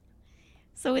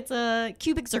 So it's a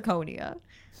cubic zirconia.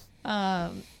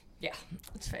 Yeah,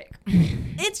 it's fake.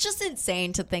 It's just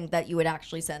insane to think that you would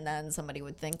actually send that and somebody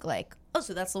would think like, oh,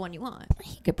 so that's the one you want.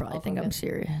 He could probably think I'm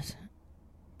serious.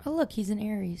 Oh, look, he's an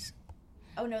Aries.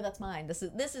 Oh no, that's mine. This is.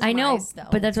 I know, my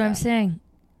but that's what I'm saying.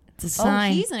 It's a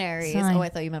sign. Oh, he's an Aries. Sign. Oh, I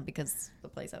thought you meant because the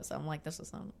place has. I'm like, this is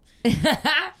some.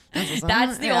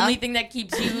 That's the only thing that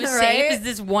keeps you safe Right? is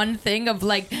this one thing of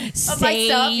like sage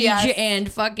myself, yes.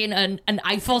 and fucking an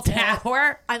Eiffel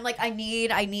Tower. I'm like, I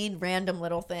need random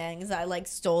little things. I like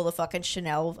stole the fucking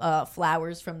Chanel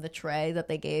flowers from the tray that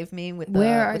they gave me with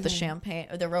the champagne.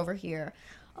 They're over here.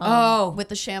 With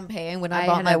the champagne when I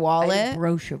bought my wallet. I had a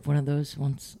brooch of one of those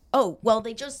once. Oh, well,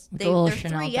 they're Chanel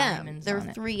 3M. diamonds They're on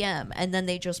it. 3M, and then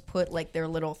they just put like their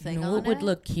little thing on What would it.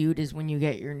 look cute is when you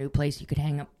get your new place, you could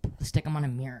stick them on a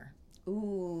mirror.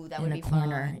 Ooh, that in would the be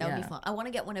corner, fun. That would be yeah. fun. I want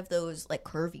to get one of those like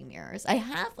curvy mirrors. I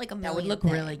have like a million. That would look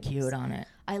things. really cute on it.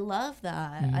 I love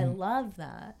that. I love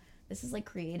that. This is like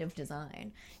creative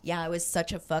design. Yeah, I was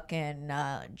such a fucking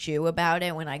Jew about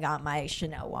it when I got my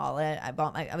Chanel wallet. I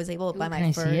was able to buy my Can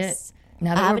I see it? first.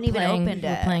 Now that I haven't we're even playing, opened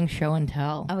we're it. playing show and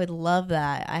tell. I would love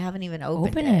that. I haven't even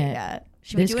opened Open it it. yet.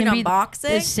 Should we do an unboxing?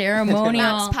 The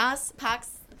ceremonial. Max, pass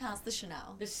the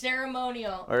Chanel. The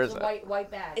ceremonial. Where is it?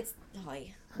 White bag. It's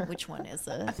which one is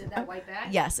it? Is it that white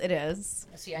bag? Yes, it is.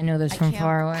 See, I know this from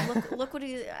far away. Look what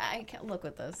I can't look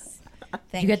with this.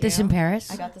 Thank you get this in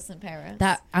Paris? I got this in Paris.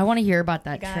 I want to hear about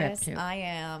that Guys, trip too. I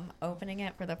am opening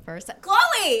it for the first time.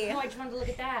 Chloe! No, I just wanted to look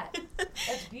at that.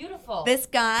 That's beautiful. This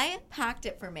guy packed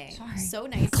it for me. Sorry. So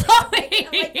nicely. Chloe! I'm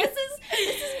like,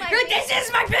 this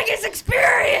is my biggest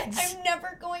experience. I'm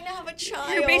never going to have a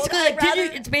child. You're basically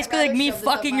it's basically I'd like rather me shove this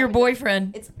up fucking my your vagina.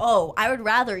 boyfriend. I would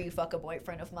rather you fuck a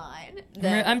boyfriend of mine.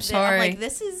 I'm sorry. I'm like,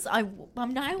 this is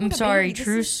I'm sorry, baby.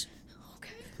 truce.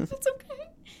 Okay, that's okay.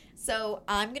 So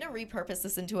I'm gonna repurpose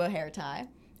this into a hair tie.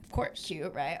 Of course.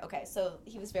 Cute, right? Okay, so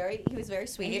he was very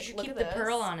sweet. And you should Look keep at the this.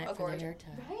 pearl on it Oh, for the gorgeous. hair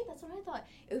tie. Right? That's what I thought.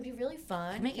 It would be really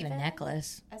fun. I'm making a even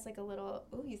necklace as like a little.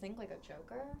 Oh, you think like a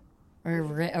choker? or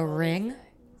a ring.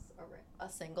 A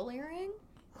single earring?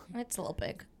 It's a little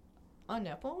big. A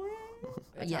nipple ring?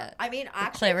 Yeah. I mean,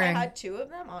 actually, clit if ring. I had two of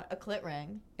them, a clit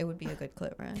ring, it would be a good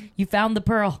clit ring. You found the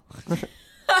pearl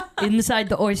inside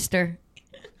the oyster.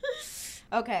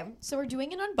 Okay, so we're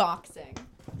doing an unboxing.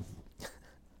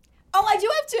 Oh, I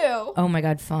do have two. Oh my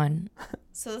god, fun!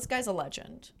 So this guy's a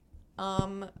legend.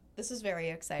 This is very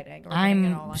exciting. We're getting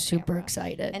it all I'm on super camera.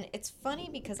 excited, And it's funny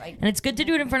because and it's good to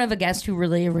do it in front of a guest who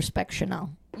really respects Chanel.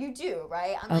 you do,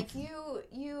 right? I'm like,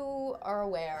 you are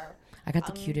aware. I got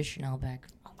the cutest Chanel bag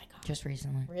Oh my god. just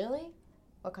recently. Really?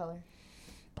 What color?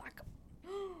 Black.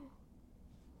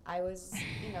 I was,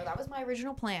 that was my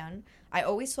original plan. I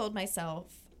always told myself,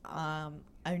 I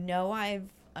know I'm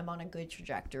on a good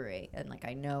trajectory, and like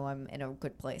I know I'm in a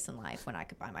good place in life when I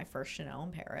could buy my first Chanel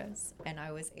in Paris, and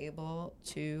I was able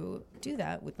to do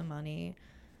that with the money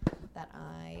that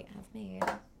I have made.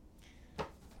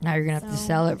 Now you're gonna have to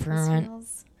sell it for rent.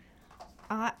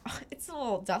 It's a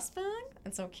little dust bag.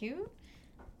 It's so cute.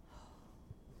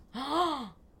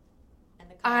 And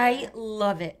the I color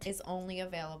love it. is only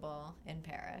available in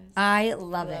Paris. I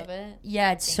love it.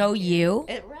 Yeah, it's Thank so you.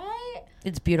 It right?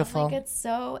 It's beautiful. Like it's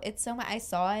so I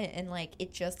saw it and like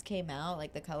it just came out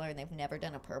like the color and they've never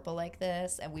done a purple like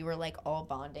this and we were like all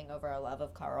bonding over our love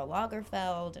of Karl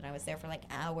Lagerfeld and I was there for like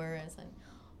hours and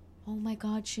oh my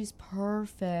god, she's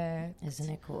perfect. Isn't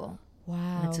it cool?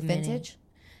 Wow. It's a vintage?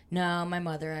 No, my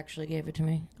mother actually gave it to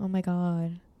me. Oh my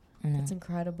god. That's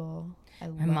incredible.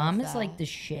 My mom is like the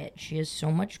shit. She has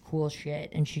so much cool shit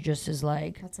and she just is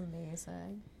like that's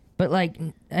amazing. But like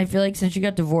I feel like since she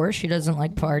got divorced she doesn't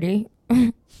like party.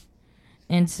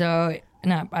 And so,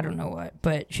 I don't know what,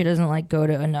 but she doesn't like go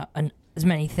to as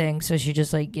many things, so she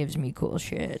just like gives me cool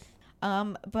shit.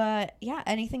 But yeah,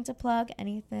 anything to plug?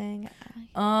 Anything?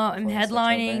 I'm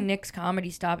headlining Nick's Comedy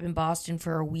Stop in Boston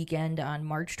for a weekend on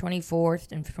March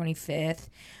 24th and 25th.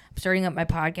 I'm starting up my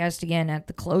podcast again at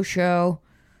the Chloe Show.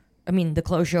 The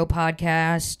Chloe Show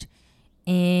podcast.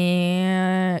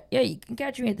 And yeah, you can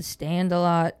catch me at the Stand a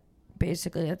lot.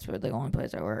 Basically, that's the only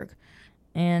place I work.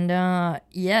 And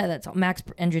yeah, that's all. Max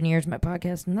engineers my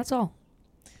podcast, and that's all.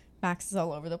 Max is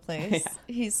all over the place. Yeah.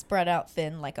 He's spread out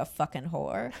thin like a fucking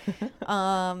whore.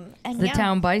 And the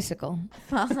town bicycle.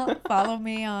 Follow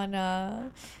me on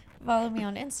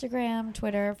Instagram,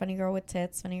 Twitter, Funny Girl with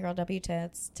Tits, Funny Girl W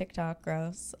Tits, TikTok,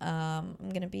 gross. I'm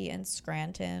gonna be in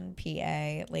Scranton,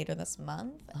 PA later this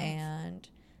month. Oh. And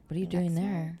what are you doing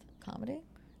there? Comedy.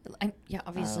 Yeah,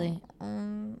 obviously.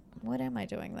 What am I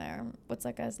doing there? What's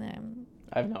that guy's name?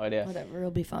 I have no idea. Whatever, it'll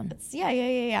be fun.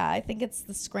 Yeah. I think it's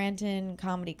the Scranton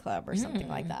Comedy Club or something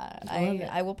like that.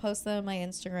 I will post that on my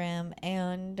Instagram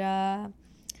and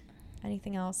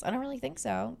anything else. I don't really think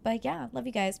so. But yeah, love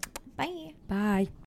you guys. Bye. Bye.